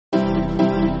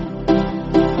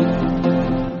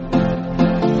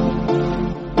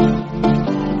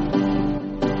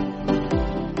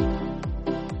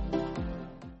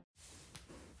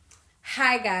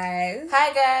Hi guys.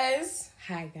 Hi guys.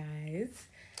 Hi guys.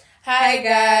 Hi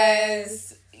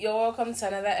guys. You're welcome to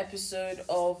another episode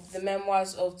of the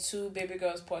Memoirs of Two Baby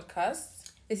Girls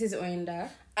podcast. This is Oyinda.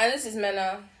 And this is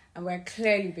Mena. And we're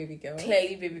clearly baby girls.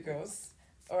 Clearly baby girls.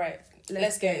 Alright,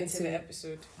 let's get into the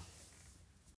episode.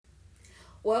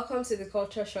 Welcome to the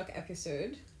Culture Shock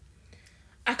episode.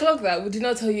 I clocked that. We did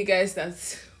not tell you guys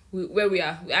that where we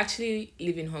are. We actually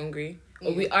live in Hungary.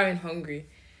 Or we are in Hungary.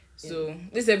 So in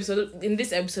this episode,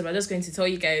 we're just going to tell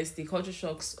you guys the culture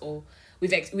shocks or we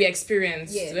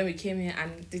experienced when we came here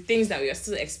and the things that we are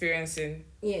still experiencing.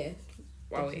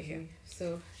 While we're here.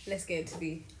 So let's get into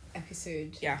the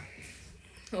episode. Yeah.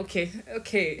 Okay.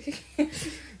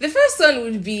 The first one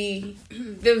would be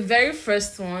the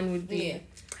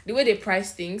way they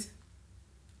price things.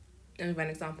 Let me give an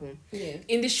example. Yeah.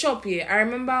 In the shop here, I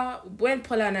remember when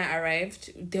Paula and I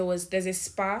arrived, there's a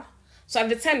spa. So at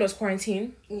the time there was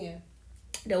quarantine. Yeah.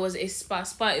 There was a spa.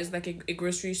 Spa is like a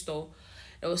grocery store.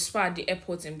 There was spa at the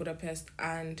airport in Budapest,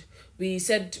 and we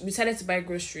decided to buy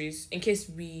groceries in case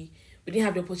we didn't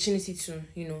have the opportunity to,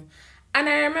 And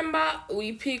I remember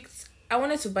I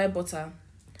wanted to buy butter,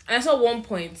 and I saw 1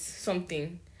 point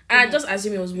something, and I just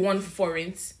assumed it was 1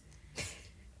 forint.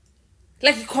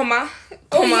 Like a comma.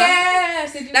 Oh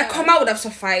yes, that comma would have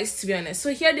sufficed, to be honest.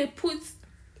 So here they put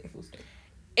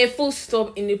a full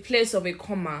stop in the place of a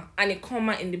comma, and a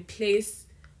comma in the place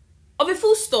of a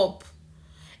full stop.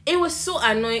 It was so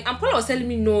annoying. And Paula was telling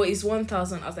me, no, it's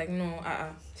 1,000. I was like, no, I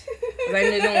was like, no,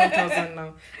 it's not 1,000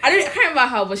 now. I can't remember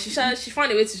how, but she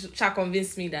found a way to try to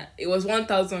convince me that it was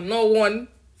 1,000, not 1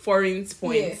 forint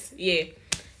point. Yeah.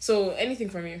 So, anything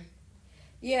from you?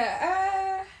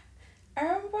 Yeah, I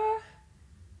remember,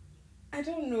 I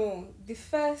don't know, the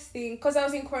first thing, because I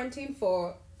was in quarantine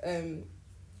for,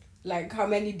 like, how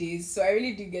many days, so I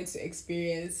really did get to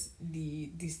experience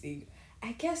this thing.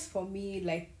 I guess for me,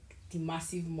 like, the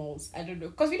massive malls, I don't know,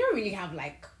 because we don't really have,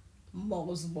 like,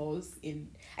 malls in,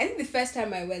 I think the first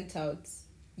time I went out,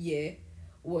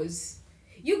 was,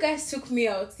 you guys took me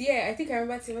out, I think I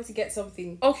remember to get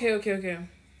something. Okay.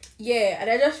 Yeah,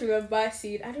 and I just remember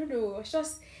seeing, I don't know,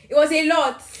 it was a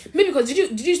lot. Maybe because,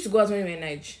 did you used to go out when you were in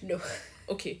Nigeria? No.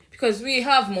 Okay, because we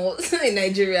have malls in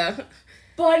Nigeria.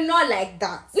 But not like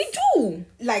that. We do.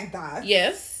 Like that?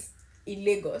 Yes. In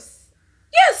Lagos?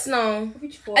 Yes, now.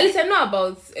 Which one? At least I know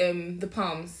about the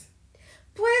Palms.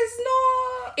 But it's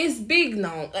not... It's big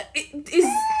now. It's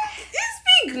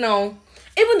big now.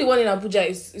 Even the one in Abuja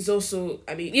is also,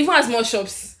 even has more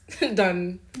shops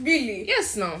than... Really?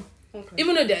 Yes, now. Okay.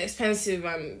 Even though they're expensive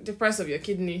and the price of your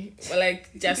kidney, but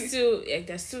they're still...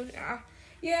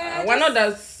 why not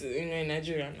that in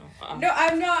Nigeria now? No,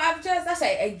 I'm just... That's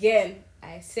like, again,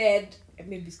 I said...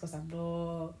 Maybe it's because I'm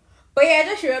not... But I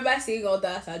just remember seeing all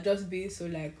that and just being so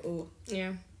like,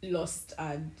 lost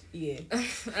and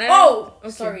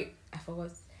sorry, I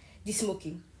forgot. The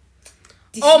smoking.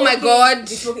 My God. The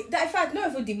smoking. In fact,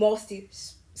 not even the mall still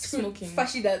smoking.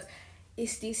 Fashion that.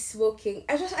 It's the smoking.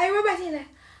 I remember seeing like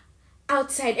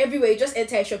outside everywhere. You just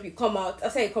enter a shop, you come out.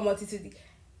 After you come out into the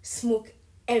smoke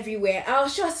everywhere. I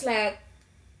was just like,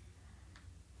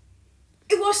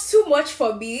 it was too much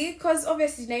for me because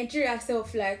obviously Nigeria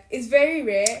itself, like, it's very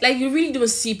rare. Like, you really don't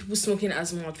see people smoking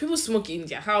as much. People smoke in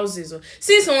their houses or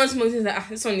see someone smoking, like,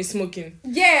 this one is smoking.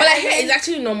 Yeah. But like, it's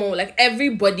actually normal. Like,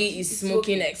 everybody is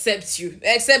smoking except you.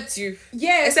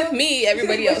 Yeah. Except me,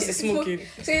 everybody else is smoking.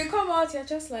 So you come out, you're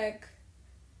just like,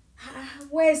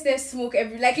 where's there smoke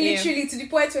literally to the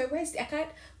point where where's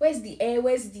the air,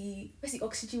 where's the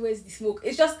oxygen, where's the smoke?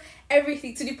 It's just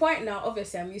everything to the point now.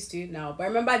 Obviously I'm used to it now, but I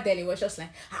remember then it was just like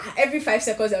every 5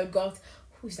 seconds I would go out,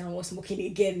 who's that one smoking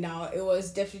again now? It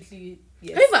was definitely Have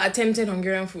you ever attempted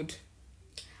Hungarian food?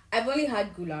 I've only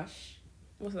had goulash.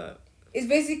 What's that? It's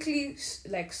basically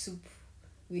like soup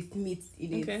with meat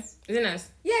in it. Okay. Is it nice?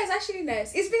 Yeah, it's actually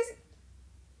nice. It's basically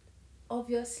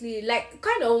obviously like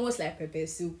kind of almost like pepper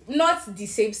soup, not the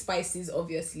same spices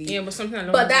obviously, but something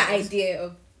along but that idea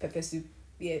of pepper soup,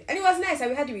 and it was nice,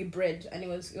 and we had it with bread and it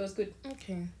was good.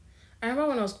 Okay. I remember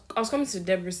when I was coming to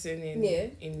Debrecen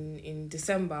in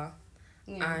December,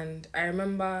 and I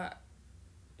remember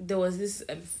there was this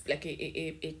like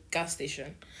a gas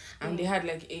station, and they had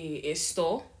like a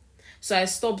store. So I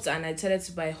stopped and I decided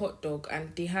to buy a hot dog,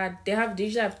 and they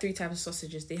usually have 3 types of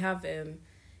sausages. They have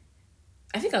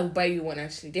I think I'll buy you one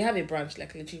actually. They have a branch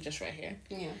like literally just right here.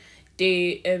 Yeah.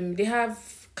 They have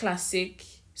classic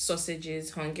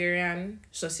sausages, Hungarian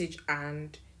sausage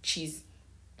and cheese.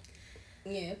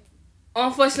 Yeah.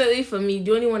 Unfortunately for me,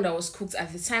 the only one that was cooked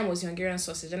at the time was Hungarian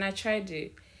sausage, and I tried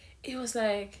it. It was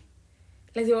like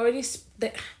they already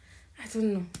I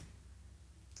don't know.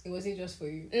 It wasn't just for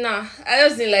you. Nah, I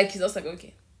just didn't like it. I was like,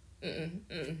 okay.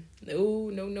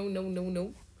 No. I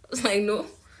was like, no.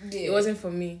 Yeah. It wasn't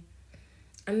for me.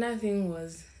 Another thing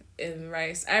was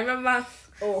rice. I remember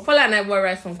Oh. Paula and I bought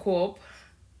rice from Co-op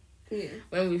Yeah.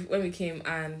 when we came,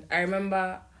 and I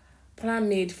remember Paula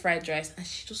made fried rice and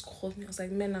she just called me. I was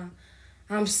like, Mena,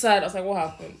 I'm sad. I was like, what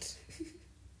happened?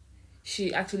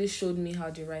 She actually showed me how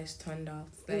the rice turned out.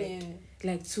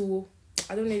 Like tuwo.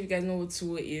 I don't know if you guys know what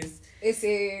tuwo is. It's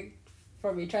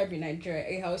from a tribe in Nigeria,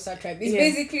 a Hausa tribe. It's Yeah.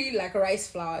 basically like rice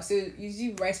flour. So you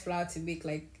use rice flour to make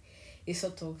like a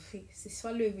sort of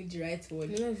swallow even the right word.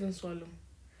 You don't even swallow.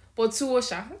 But tuwo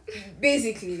sha.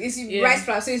 Basically, it's rice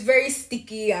flour, so it's very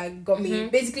sticky and gummy.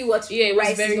 Basically, what it rice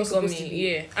was very is not supposed to gummy. be.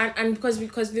 Yeah, and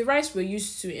because the rice we're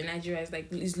used to in Nigeria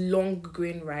is long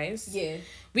grain rice. Yeah.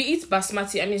 We eat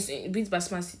basmati. I mean, we eat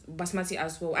basmati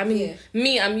as well. I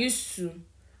mean, I'm used to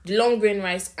the long grain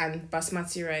rice and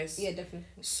basmati rice. Yeah, definitely.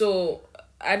 So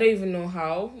I don't even know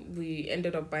how we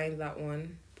ended up buying that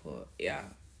one, but yeah,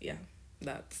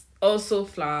 that's also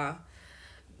flour,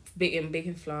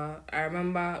 baking flour. I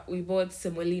remember we bought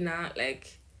semolina,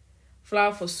 like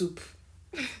flour for soup.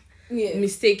 Yeah.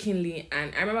 Mistakenly,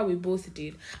 and I remember we both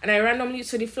did, and I randomly,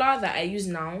 so the flour that I use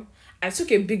now, I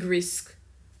took a big risk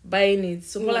buying it.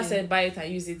 So Paula said buy it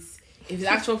and use it. If it's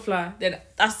actual flour, then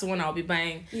that's the one I'll be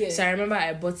buying. Yeah. So I remember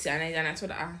I bought it, and I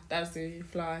told her, that's the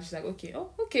flour. And she's like,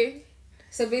 okay.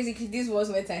 So basically, this was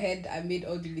went ahead and made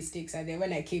all the mistakes, and then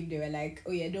when I came, they were like,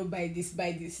 "Oh yeah, don't buy this,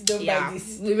 buy this, don't buy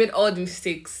this, we made all the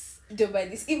mistakes. don't buy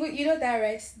this." Even that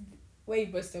rice, when you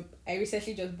bust up, I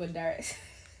recently just bought that rice.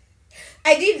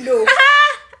 I didn't know,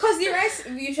 cause the rice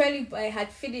we usually buy had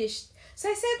finished. So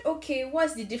I said, "Okay,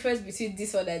 what's the difference between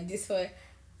this one and this one?"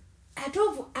 I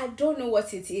don't know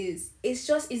what it is.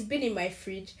 It's been in my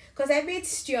fridge. Cause I made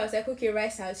stew. I was like, okay,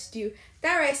 rice and stew.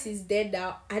 That rice is dead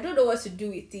now. I don't know what to do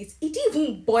with it. It didn't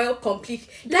even boil completely.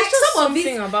 There's Like just some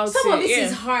something about some of it, it yeah.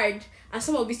 is hard and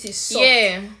some of it is soft.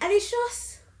 Yeah. And it's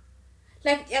just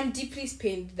like I'm deeply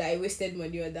pained that I wasted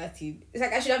money on that thing. It's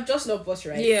like I should have just not bought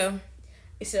rice. Yeah.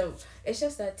 So it's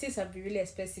just that things have been really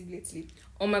expensive lately.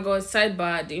 Oh my god,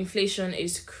 sidebar, the inflation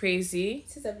is crazy.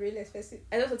 Things have been really expensive.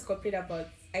 I just want to complain about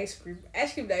ice cream.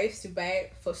 Ice cream that I used to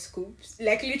buy for scoops,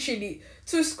 like literally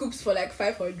 2 scoops for like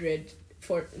 500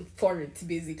 for it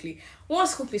basically. 1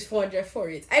 scoop is 400 for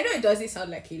it. I know it doesn't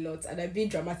sound like a lot, and I'm being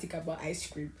dramatic about ice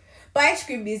cream, but ice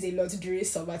cream means a lot during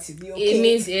summer to me. Okay, It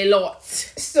means a lot.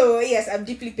 so yes, I'm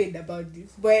deeply pained about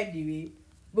this. But anyway,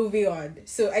 moving on.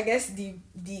 So I guess a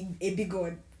big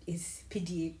one is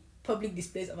PDA, public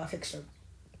displays of affection.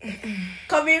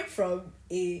 Coming from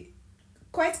a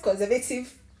quite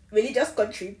conservative religious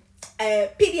country,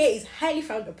 PDA is highly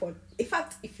frowned upon. In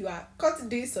fact, if you are caught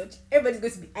doing such, everybody's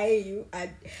going to be eyeing you,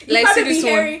 and you Like, probably see be this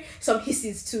one. hearing some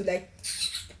hisses too, like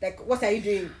what are you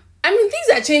doing? I mean, things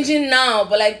are changing now,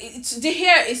 but like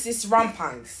here is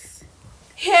rampant.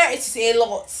 Here it's a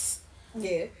lot.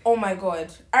 Yeah. Oh my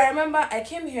god. I remember I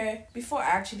came here before I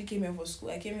actually came here for school.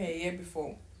 I came here a year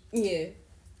before. Yeah.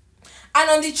 And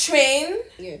on the train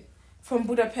Yeah. from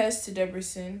Budapest to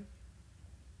Debrecen,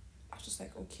 I was just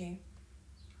like, okay.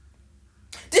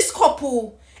 This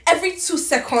couple, every 2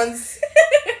 seconds,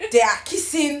 they are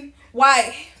kissing.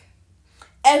 Why?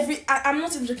 I'm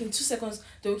not even joking, 2 seconds,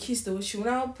 they will kiss, he will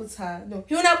now put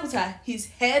his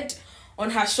head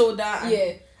on her shoulder. And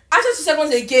Yeah. after 2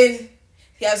 seconds again,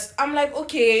 yes, I'm like,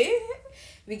 okay.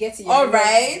 We get it. All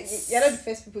right. You're not the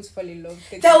first people to fall in love.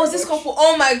 Thank There you was very this much. couple,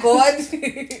 oh my god.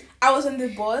 I was on the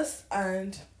bus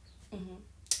and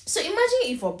so imagine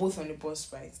if we're both on the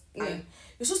bus, right? Yeah. And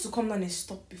you're supposed to come down and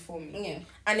stop before me. Yeah.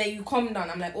 And then you come down,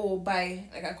 I'm like, oh, bye.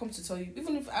 Like, I come to tell you.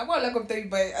 Even if I want to come tell you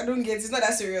bye, I don't get it. It's not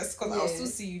that serious because I'll Yeah. still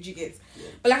see you, do you get? Yeah.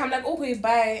 But like, I'm like, okay,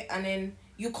 bye. And then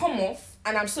you come off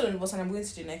and I'm still on the bus and I'm going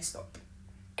to the next stop.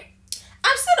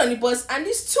 I'm still on the bus and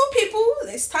these 2 people,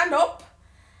 they stand up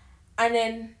and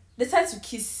then they start to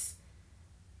kiss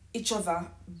each other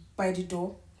by the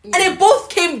door. Yeah. And they both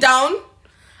came down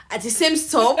at the same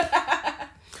stop.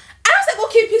 I was like,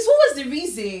 okay, please, what was the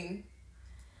reason?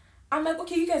 I'm like,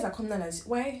 okay, you guys are coming down as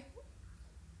why?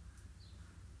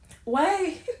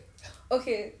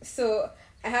 Okay, so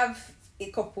I have a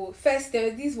couple. First, there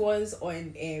were these ones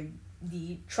on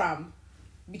the tram,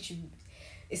 which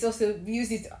it's also we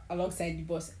use it alongside the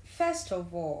bus. First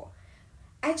of all,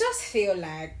 I just feel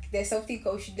like there's something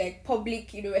called should like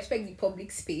public, respect the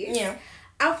public space. Yeah.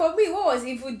 And for me, what was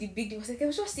even the big deal was like there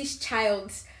was just this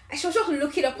child, and she was just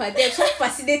looking up at them, so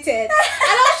fascinated, and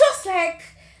I was just like,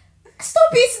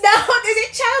 stop it now! There's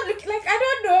a child looking like I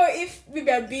don't know if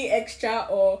maybe I'm being extra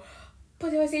but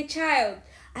there was a child,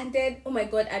 and then oh my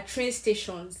god, at train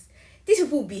stations, these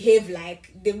people behave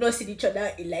like they've not seen each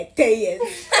other in like 10 years.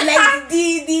 Like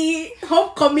the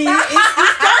homecoming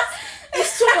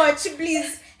it's too much,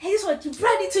 please. And this one, you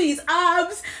brought it to his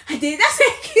arms, and then that's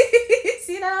like,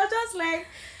 you know, I was just like,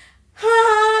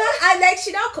 and like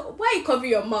she now, why you cover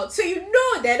your mouth? So you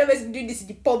know they're not supposed to be doing this in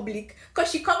the public,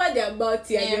 because she covered their mouth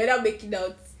here, and they're not making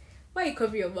out. Why you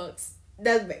cover your mouth?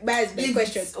 That's my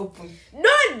question. Open.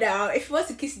 No, now if you want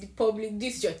to kiss in the public,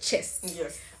 this is your chest.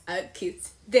 Yes. And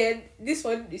kiss. Then this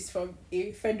one is from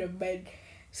a friend of mine.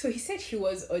 So he said he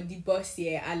was on the bus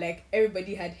here, and like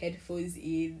everybody had headphones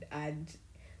in, and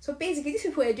so basically these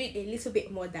people were doing a little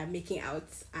bit more than making out,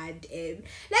 and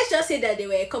let's just say that there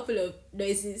were a couple of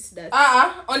noises that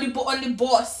on the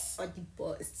bus. on the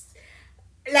bus.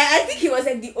 Like I think he was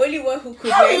like the only one who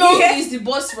could. How long hear. is the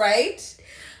bus ride?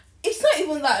 It's not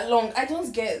even that long. I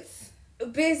don't get.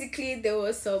 Basically, there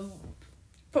was some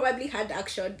probably hand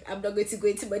action. I'm not going to go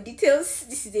into more details.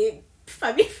 This is a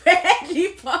family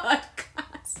friendly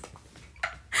podcast.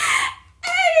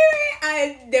 Anyway,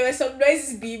 and there were some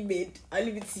noises being made. I'll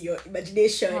leave it to your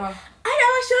imagination. And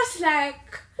I was just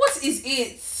like, what is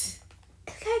it?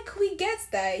 Like, we get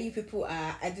that you people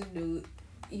are, I don't know,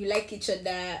 you like each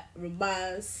other,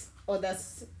 romance, all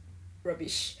that's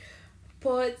rubbish.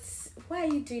 But why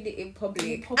are you doing it in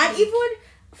public? And even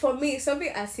for me, something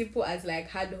as simple as like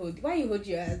hand hold. Why you hold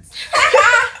your hands?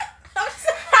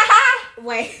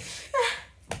 Why?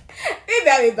 Maybe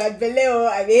I'm a bad belly or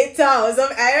I'm a hater or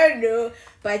something. I don't know.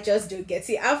 But I just don't get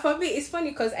it. And for me, it's funny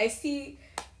because I see,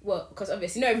 well, because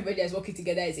obviously not everybody that's working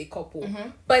together is a couple. Mm-hmm.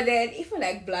 But then even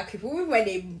like black people, even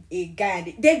when a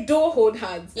guy, they don't hold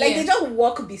hands. Like they just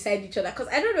walk beside each other. Because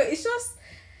I don't know, it's just,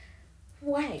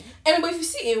 why? And but if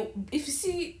you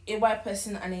see a white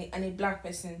person and a black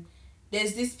person,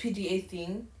 there's this PDA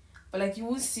thing, but like you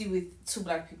won't see with two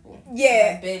black people.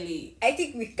 Yeah, like barely. I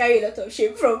think we carry a lot of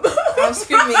shame from. I'm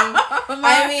screaming.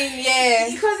 I mean, yeah.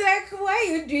 Because like, why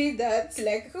are you doing that?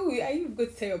 Like, who are you going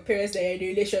to tell your parents that you're in a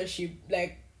relationship?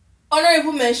 Like,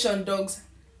 honorable mention, dogs.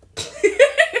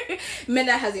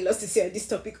 Mena has a lot to say on this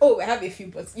topic. Oh, I have a few,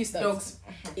 but you start. Dogs.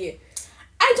 Yeah.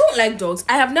 I don't like dogs.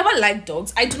 I have never liked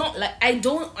dogs. I don't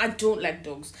like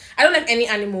dogs. I don't like any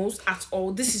animals at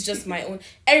all. This is just my own.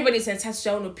 Everybody's entitled to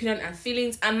their own opinion and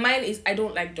feelings, and mine is I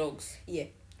don't like dogs. Yeah.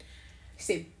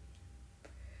 Same.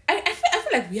 I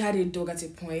feel like we had a dog at a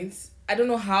point. I don't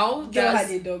know how. Girl had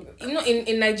a dog. You know,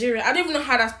 in Nigeria, I don't even know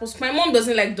how that's possible. My mom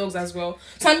doesn't like dogs as well.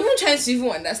 So I'm even trying to even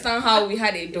understand how we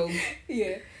had a dog.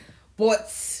 Yeah.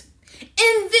 But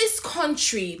in this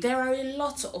country, there are a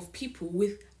lot of people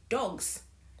with dogs.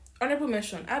 Honorable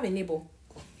mention, I have a neighbor.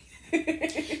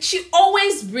 She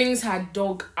always brings her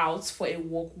dog out for a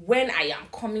walk when I am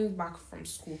coming back from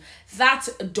school. That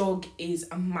dog is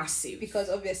massive. Because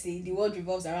obviously the world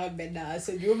revolves around Mena.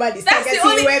 So the woman is that's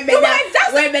targeting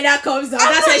when Mena comes out.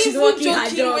 That's why she's walking her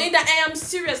dog. I am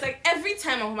serious. Like every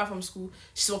time I come back from school,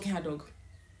 she's walking her dog.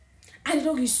 And the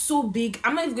dog is so big.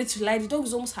 I'm not even going to lie. The dog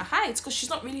is almost her height because she's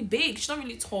not really big. She's not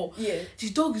really tall. Yeah. The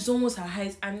dog is almost her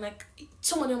height. And like,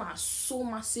 some of them are so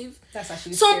massive. That's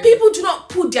actually Some scary. people do not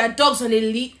put their dogs on a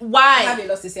lead. Why? I have a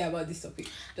lot to say about this topic.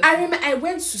 I remember I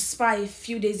went to Spa a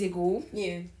few days ago.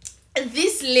 Yeah. And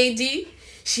this lady,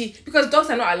 because dogs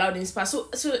are not allowed in Spa. So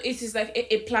it is like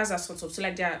a plaza sort of. So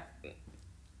like they're,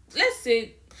 let's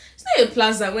say, it's not a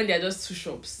plaza when they're just two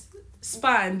shops.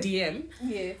 Spa and DM.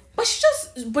 Yeah.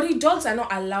 But the dogs are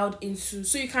not allowed into,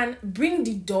 so you can bring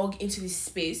the dog into the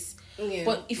space. Yeah.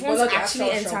 But if you want to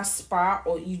actually enter Spa,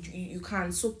 or you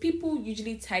can. So people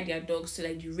usually tie their dogs to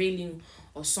like the railing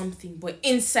or something, but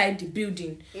inside the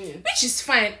building, which is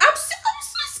fine. I'm so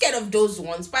scared of those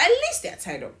ones, but at least they're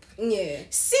tied up. Yeah.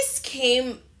 Sis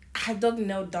came, her dog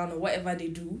knelt down or whatever they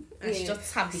do, and she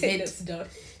just tapped the head.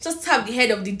 Just tapped the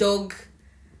head of the dog.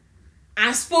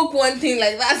 I spoke one thing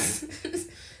like that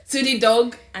to the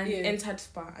dog and entered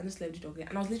Spa and just left the dog there.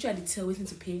 And I was literally at the tail waiting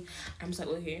to pay. I'm just like,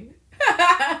 okay.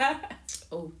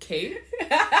 Okay.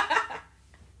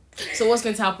 So what's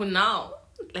going to happen now?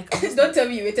 Like, don't tell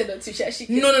me you waited until she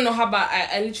came. No. How about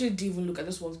I literally didn't even look. I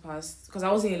just walked past because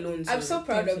I wasn't alone. So I'm so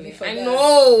proud of you for that. I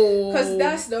know. Because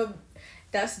that's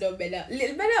not better.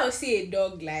 Better will see a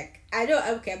dog like, I don't,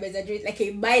 okay, I'm exaggerating, like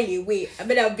a mile away. I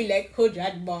better I'll be like, hold your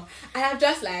hand more. And I'm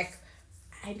just like,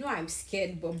 I know I'm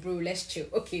scared, but bro, let's chill.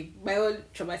 Okay, my own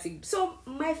traumatic. So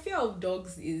my fear of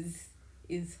dogs is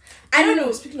I don't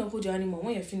know. Speaking of hold your animal,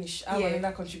 when you're finished, I have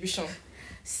another contribution.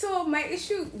 So my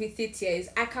issue with it here is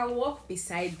I can walk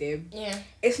beside them. Yeah.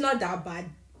 It's not that bad.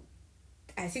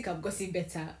 I think I've gotten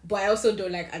better, but I also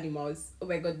don't like animals. Oh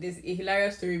my god, there's a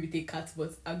hilarious story with a cat,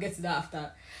 but I'll get to that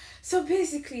after. So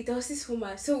basically, there was this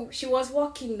woman. So she was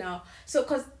walking now. So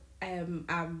because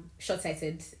I'm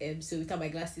short-sighted, so without my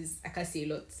glasses I can't see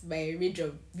a lot. My range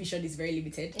of vision is very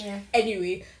limited. Yeah.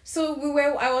 Anyway, so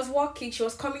I was walking, she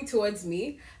was coming towards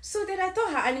me, so then I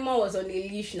thought her animal was on a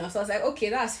leash now, so I was like, okay,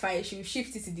 that's fine, she'll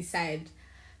shift it to the side.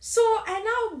 So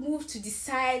I now moved to the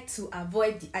side to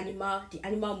avoid the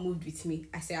animal moved with me.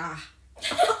 I said,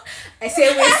 I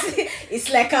said, wait,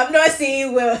 it's like I'm not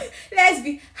saying well. Let's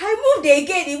be. I moved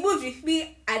again. He moved with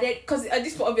me, and then because at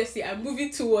this point, obviously, I'm moving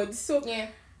towards. So Yeah.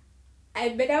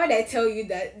 But now when I tell you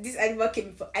that this animal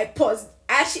came, I paused.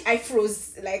 Actually, I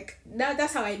froze. Like now,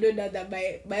 that's how I know now that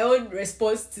my own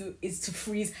response to is to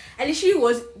freeze. And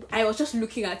I was just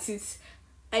looking at it,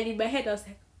 and in my head, I was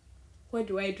like, what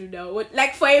do I do now? What,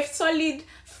 like for a solid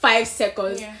 5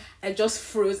 seconds, Yeah. I just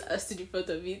froze. I stood in front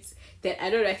of it. Then I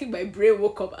don't know. I think my brain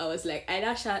woke up. I was like, I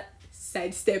now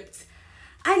sidestepped,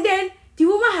 and then the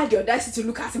woman had the audacity to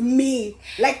look at me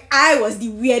like I was the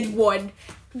weird one.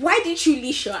 Why didn't you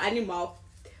leash your animal?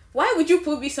 Why would you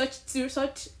put me through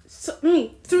such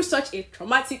a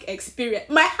traumatic experience?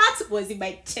 My heart was in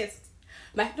my chest.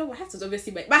 My heart was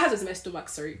obviously my heart was in my stomach.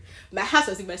 Sorry, my heart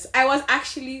was in my. I was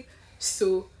actually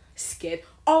so scared.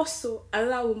 Also,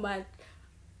 another woman,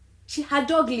 her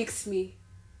dog licked me.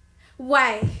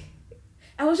 Why?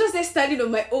 I was just there standing on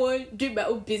my own, doing my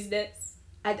own business,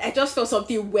 and I just felt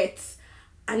something wet.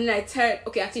 And then I turned.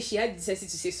 Okay, actually, she had the decency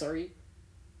to say sorry.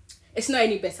 It's not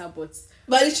any better, but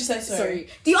at least you said sorry.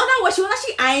 The other one, she was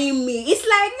actually eyeing me. It's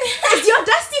like it's the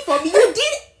audacity for me.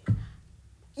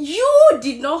 You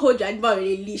did not hold your animal on a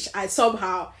leash, and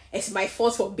somehow it's my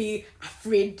fault for being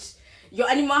afraid. Your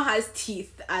animal has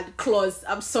teeth and claws.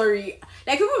 I'm sorry.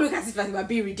 Like people look at it as we're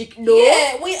being ridiculous. No.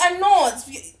 Yeah, we are not.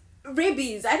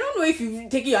 Rabies. I don't know if you've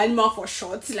taken your animal for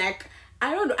shots. Like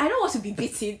I don't know. I don't want to be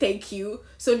bitten. Thank you.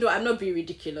 So no, I'm not being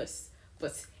ridiculous.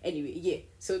 But anyway, yeah.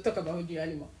 So talk about your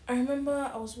animal. I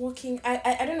remember I was walking.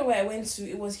 I don't know where I went to.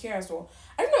 It was here as well.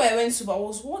 I don't know where I went to, but I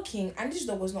was walking and this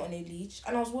dog was not on a leash.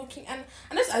 And I was walking and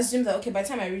I just assumed that okay, by the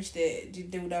time I reached they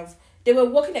were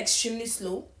walking extremely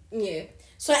slow. Yeah.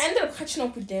 So I ended up catching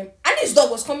up with them and this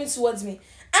dog was coming towards me.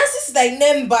 And this is like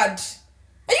nem bad.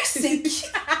 Are you sick?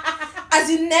 As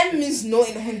in nem means no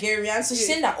in Hungarian. So she's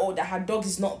saying that that her dog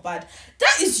is not bad.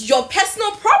 That is your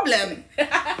personal problem.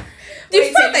 The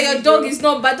fact that your dog is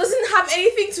not bad doesn't have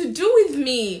anything to do with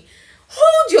me.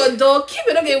 Hold your dog. Keep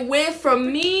your dog away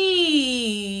from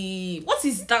me. What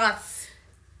is that?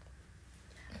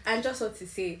 And just what to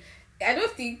say, I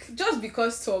don't think just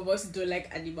because two of us don't like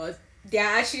animals, there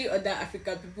are actually other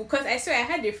African people. Because I swear I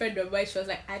had a friend of mine, she was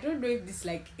like, I don't know if this is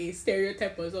like a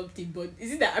stereotype or something, but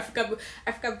is it that African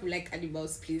people like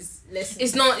animals, please?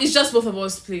 It's not, it's just both of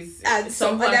us, please. And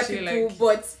some other people, like...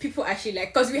 but people actually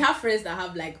like, because we have friends that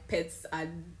have like pets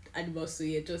and animals, so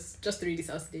yeah, just to read this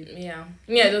out today.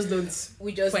 Yeah, just don't.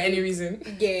 We just for any reason.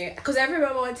 Yeah, because I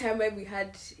remember one time when we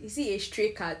had, you see, a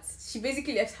stray cat. She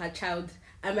basically left her child.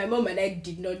 And my mom and I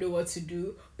did not know what to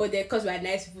do. But then, because we're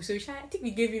nice people, so I think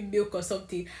we gave him milk or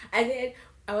something. And then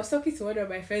I was talking to one of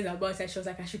my friends about it, and she was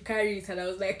like, I should carry it. And I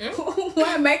was like,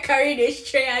 why am I carrying a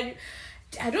stray? And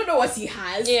I don't know what he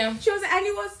has. Yeah. She was, and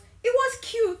it was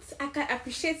cute. I can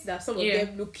appreciate that some of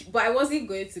them look, but I wasn't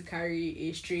going to carry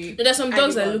a stray. There's some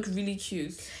dogs that look really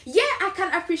cute. Yeah, I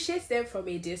can appreciate them from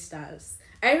a distance.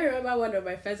 I remember one of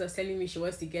my friends was telling me she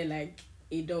wants to get like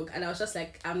a dog, and I was just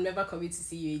like, I'm never coming to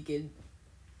see you again.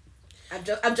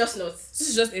 I'm just not. This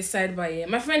is just a sidebar here.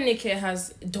 My friend Nick here has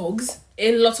dogs,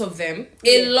 a lot of them,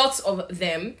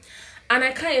 and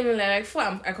I can't even like before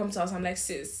I come to house, I'm like,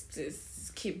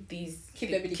 sis, keep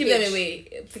them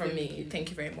away from me. Thank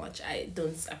you very much. I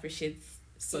don't appreciate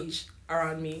such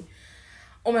around me.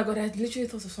 Oh my god, I literally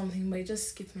thought of something, but it just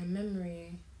skipped my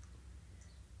memory.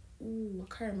 Ooh,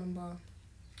 I can't remember.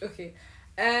 Okay.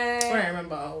 When I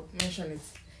remember, I'll mention it.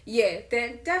 Yeah,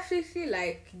 then definitely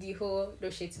like the whole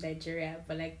no shade to Nigeria,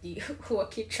 but like the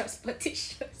working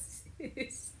transportation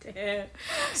system.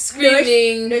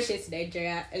 Screaming. No shade to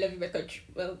Nigeria. I love you, my country.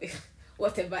 Well,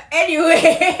 whatever.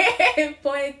 Anyway,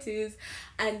 point is,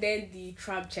 and then the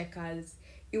tram checkers.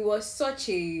 It was such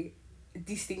a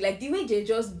this thing, like the way they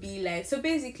just be like. So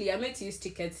basically, I'm meant to use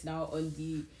tickets now on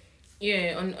the.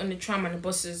 Yeah, on the tram and the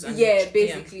buses. And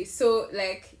basically. Yeah. So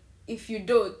like. If you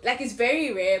don't, like, it's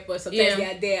very rare, but sometimes they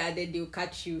are there and then they'll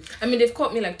catch you. I mean, they've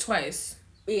caught me like twice.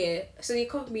 Yeah, so they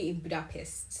caught me in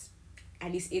Budapest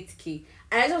and it's 8K.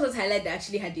 And I just want to highlight that I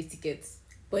actually had the tickets.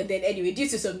 But then anyway, due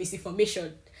to some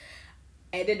misinformation,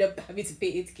 I ended up having to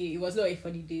pay 8K. It was not a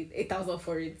funny day, 8,000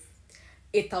 for it.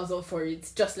 8,000 for it,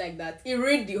 just like that. It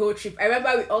ruined the whole trip. I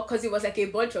remember we all, because it was like a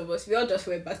bunch of us, we all just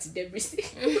went back to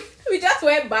Debrecen. we just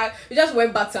went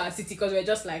back to our city because we were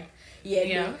just like,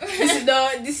 no,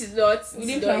 this is not We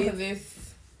didn't plan for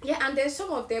this. Yeah, and then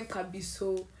some of them can be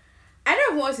so, I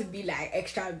don't want to be like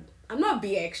extra, I'm not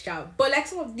being extra, but like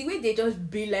some of the way they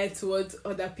just be like towards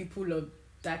other people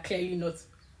that are clearly not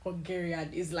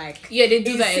Hungarian is like, yeah, they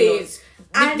do that a lot.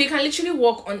 And they can literally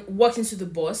walk into the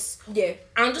bus,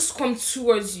 and just come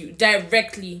towards you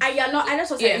directly. And you're not,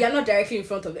 you're not directly in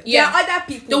front of them. Yeah, there are other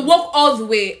people. They walk all the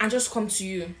way and just come to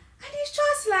you. And it's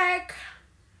just like,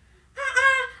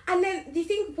 and then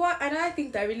another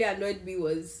thing that really annoyed me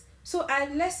was, so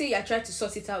and let's say you're trying to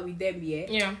sort it out with them,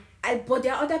 yeah. But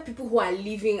there are other people who are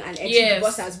leaving and entering the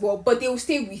bus as well, but they will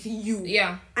stay with you.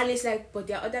 Yeah. And it's like, but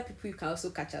there are other people you can also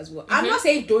catch as well. I'm not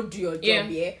saying don't do your job,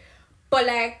 but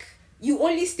like, you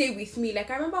only stay with me.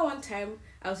 Like, I remember one time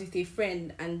I was with a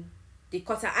friend and they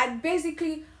caught her, and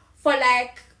basically for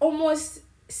like almost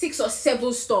 6 or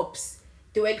 7 stops,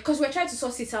 they were, because we're trying to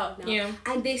sort it out now. Yeah.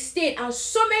 And they stayed, and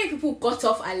so many people got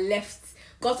off and left,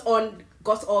 got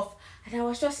off, and I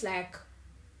was just like,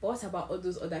 what about all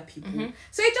those other people?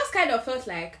 So it just kind of felt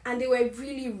like, and they were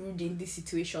really rude in this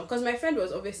situation, because my friend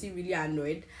was obviously really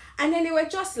annoyed, and then they were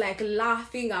just like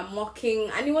laughing and mocking,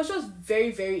 and it was just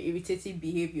very, very irritating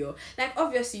behavior. Like,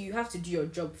 obviously you have to do your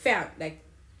job fair, like,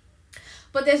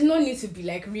 but there's no need to be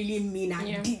like really mean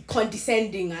and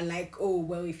condescending and like, oh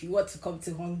well, if you want to come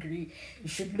to Hungary you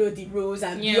should know the rules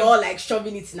and be all like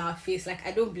shoving it in our face. Like,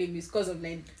 I don't blame you, it's because of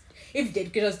if the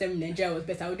education in Nigeria was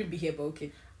better I wouldn't be here, but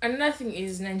okay. Another thing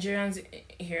is, Nigerians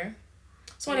here,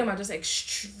 some of them are just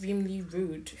extremely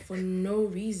rude for no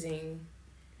reason.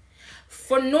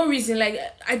 Like,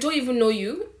 I don't even know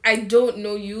you. I don't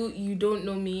know you. You don't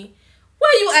know me. Why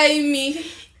are you eyeing me?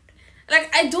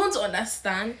 Like, I don't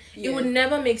understand. It would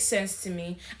never make sense to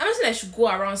me. I'm not saying I should go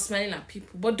around smiling at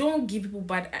people, but don't give people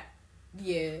bad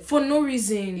for no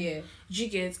reason. Do you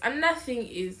get? Another thing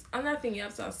you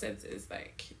have to accept is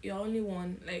like, you're only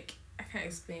one. Like, I can't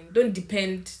explain. Don't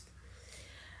depend.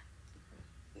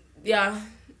 Yeah.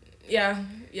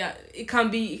 It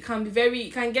can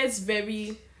get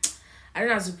very, I don't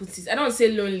know how to put it. I don't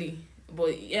say lonely,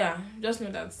 but yeah, just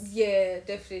know that. Yeah,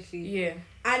 definitely. Yeah.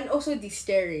 And also the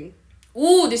staring.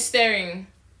 Ooh, the staring.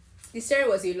 The staring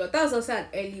was a lot. That was also an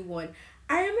early one.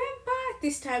 I remember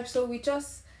this time, so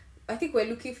I think we're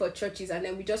looking for churches, and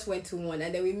then we just went to one,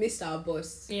 and then we missed our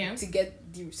bus to get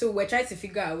so we're trying to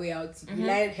figure our way out. We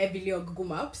relied heavily on Google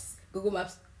Maps. Google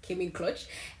Maps came in clutch.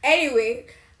 Anyway,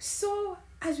 so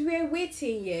as we were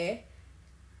waiting,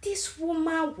 this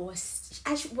woman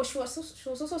she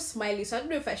was also smiling, so I don't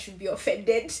know if I should be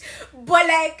offended, but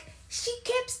like, she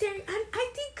kept staring, and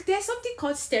I think there's something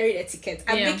called staring etiquette.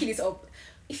 I'm making it up.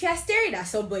 If you're staring at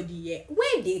somebody,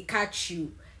 when they catch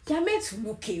you, you're meant to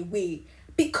look away.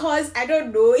 Because, I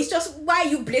don't know, it's just, why are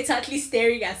you blatantly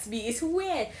staring at me? It's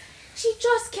weird. She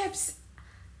just kept,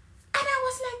 and I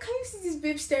was like, can you see this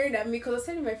babe staring at me? Because I was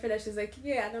telling my friend, and she was like,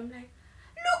 yeah. And I'm like,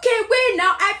 look away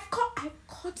now. I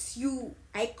caught you.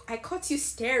 I caught you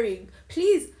staring.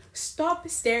 Please stop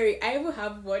staring. I even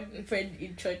have one friend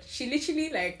in church. She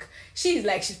literally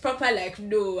she's proper like,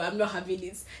 no, I'm not having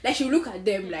it. Like, she'll look at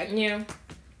them like,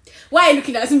 why are you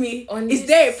looking at me? Is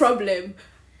there a problem?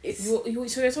 So you're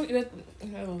talking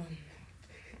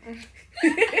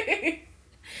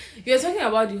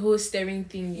about the whole staring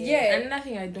thing. And another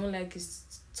thing I don't like is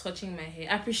touching my hair.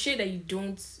 I appreciate that you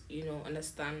don't,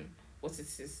 understand what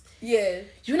it is.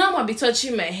 You now might be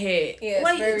touching my hair.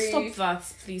 Why stop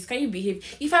that, please? Can you behave?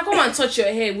 If I come and touch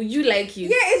your hair, would you like it?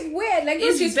 It's weird. Like,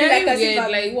 it's very like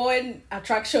weird. Like, one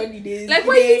attraction in this. Like,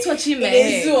 why are you touching my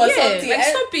hair? Zoo or something. Like,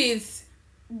 stop it.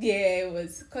 It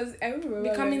was because I remember.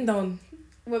 Be calming down.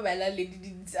 When my landlady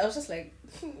did this, I was just like,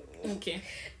 okay.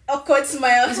 Awkward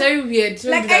smile. It's very weird.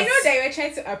 Like, I know that you were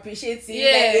trying to appreciate it.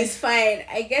 Like, it's fine.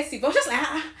 I guess it. But I was just like, I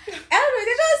don't know.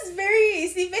 They're just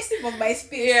it's invasive of my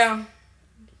space. Yeah.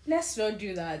 Let's not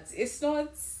do that. It's not.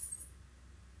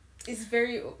 It's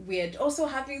very weird. Also,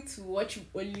 having to watch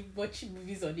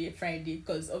movies on a Friday,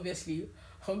 because obviously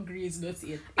Hungary is not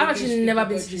it. I've actually never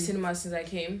been to the cinema since I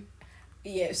came.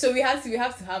 Yeah, so we have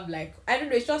to have like, I don't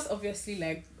know. It's just obviously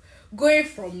like going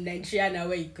from Nigeria now,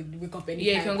 where you could wake up anytime.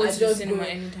 Yeah, you can go to the cinema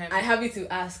anytime. I have you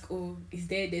to ask,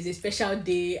 there's a special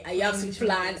day, and you have to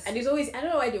plan. And it's always, I don't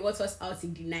know why they want us out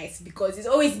in the night, because it's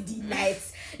always the night.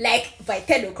 Like, by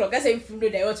 10 o'clock, that's why people know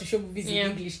they want to show movies in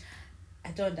English.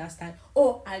 I don't understand.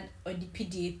 And on the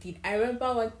PDA thing, I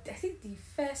remember I think the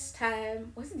first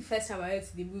time I went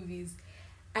to the movies,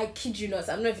 I kid you not,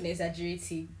 I'm not even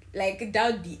exaggerating, like,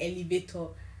 down the elevator,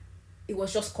 it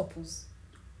was just couples.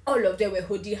 all of them were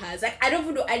holding hands. Like, I don't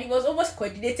even know, and it was almost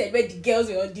coordinated where the girls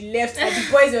were on the left and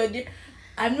the boys were on the.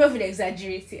 I'm not even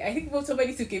exaggerating. I think when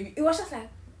somebody took a, it was just like,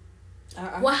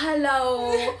 wahala.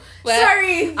 Oh. Well,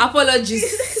 sorry,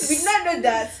 apologies. we did not know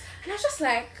that, and I was just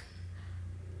like,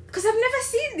 because I've never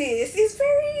seen this. It's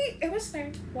very. It was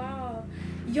like, wow.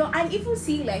 And even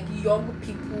seeing like young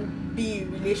people be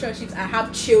in relationships and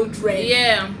have children.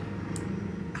 Yeah.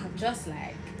 I'm just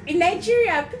like, in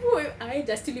Nigeria, people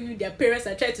are still living with their parents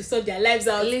and trying to sort their lives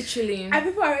out. Literally. And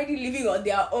people are already living on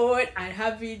their own and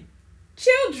having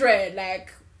children.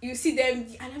 Like, you see them,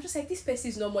 and I'm just like, this person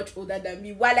is not much older than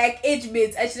me. We're like age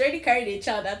mates, and she's already carried a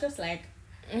child. I'm just like,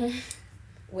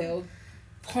 well,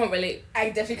 can't relate. I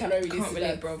definitely cannot relate. Can't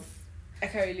relate, bro. I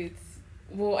can't relate.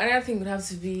 Well, another thing would have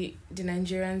to be the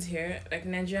Nigerians here, like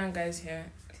Nigerian guys here.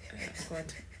 God.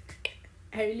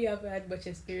 I really haven't had much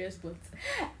experience, but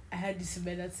I had this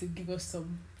man to give us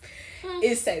some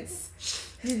insights.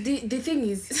 The thing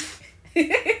is,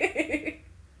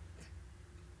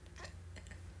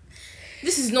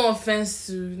 this is no offense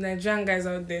to Nigerian guys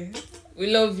out there. We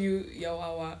love you,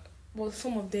 Yawawa. But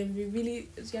some of them, they're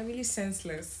really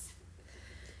senseless.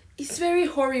 It's very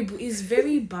horrible. It's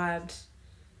very bad.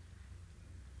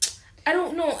 I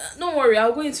don't know. Don't worry,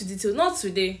 I'll go into detail. Not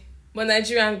today, but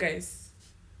Nigerian guys.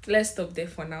 Let's stop there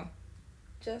for now.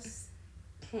 Just,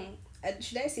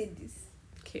 should I say this?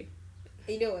 Okay.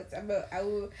 You know what?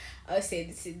 I'll say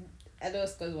this. I know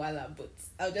it's called Wala, but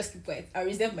I'll just keep quiet. I'll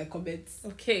reserve my comments.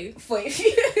 Okay. For a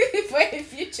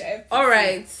future episode. All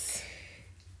right.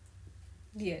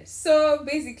 Yes. So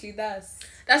basically, that's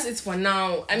it for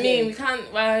now. I mean, we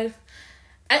can't. Well,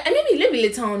 and maybe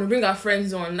later on we'll bring our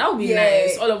friends on. That would be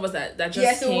nice. All of us that just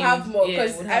yes, came. we'll have more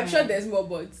because I'm sure there's more.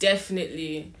 But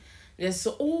definitely. Yes.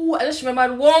 So I just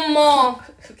remembered one more.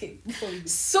 Okay. Before we do.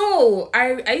 So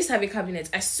I used to have a cabinet.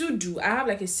 I still do. I have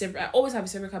like I always have a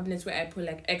separate cabinet where I put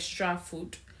like extra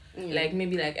food. Like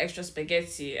maybe like extra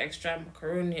spaghetti, extra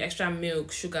macaroni, extra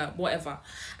milk, sugar, whatever.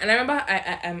 And I remember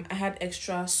I had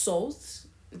extra salt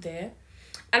there,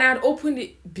 and I had opened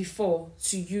it before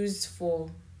to use for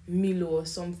Milo or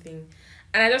something,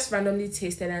 and I just randomly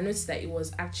tasted and I noticed that it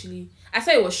was actually, I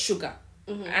thought it was sugar,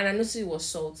 and I noticed it was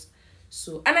salt.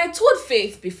 So, and I told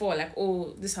Faith before, like,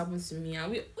 oh, this happened to me,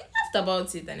 and we laughed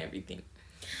about it and everything.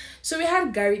 So we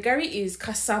had Gary. Gary is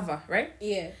cassava, right?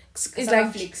 Yeah. It's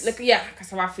like flakes.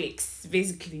 Cassava flakes,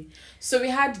 basically. So we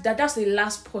had that. That's the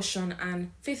last portion,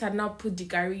 and Faith had now put the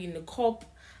Gary in the cup,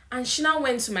 and she now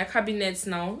went to my cabinet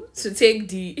now to take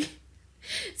the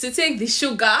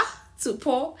sugar to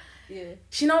pour. Yeah.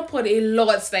 She now poured a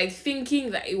lot, like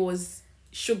thinking that it was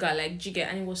sugar, like jigger,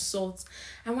 and it was salt.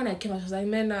 And when I came out, I was like,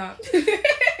 Mena.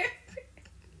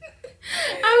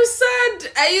 I'm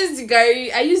sad. I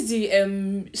used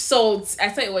the salt. I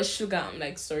thought it was sugar. I'm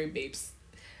like, sorry, babes.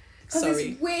 Because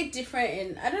it's way different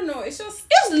in, I don't know, it just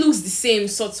looks the same,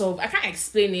 sort of. I can't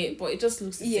explain it, but it just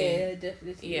looks the same. Yeah,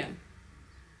 definitely. Yeah.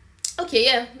 Okay,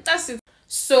 yeah, that's it.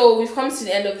 So we've come to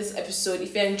the end of this episode.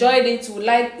 If you enjoyed it, we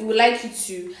would like you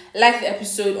to like the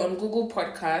episode on Google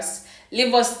Podcasts,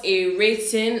 leave us a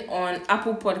rating on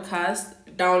Apple Podcasts,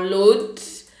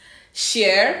 download,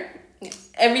 share,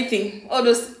 everything,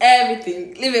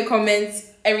 everything. Leave a comment,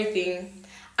 everything.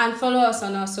 And follow us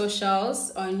on our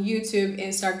socials on YouTube,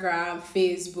 Instagram,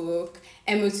 Facebook,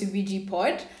 MO2BG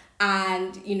Pod.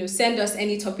 And, send us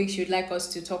any topics you'd like us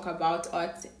to talk about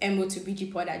at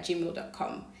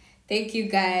mo2bgpod@gmail.com. Thank you,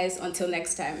 guys. Until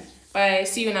next time. Bye.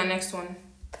 See you in our next one.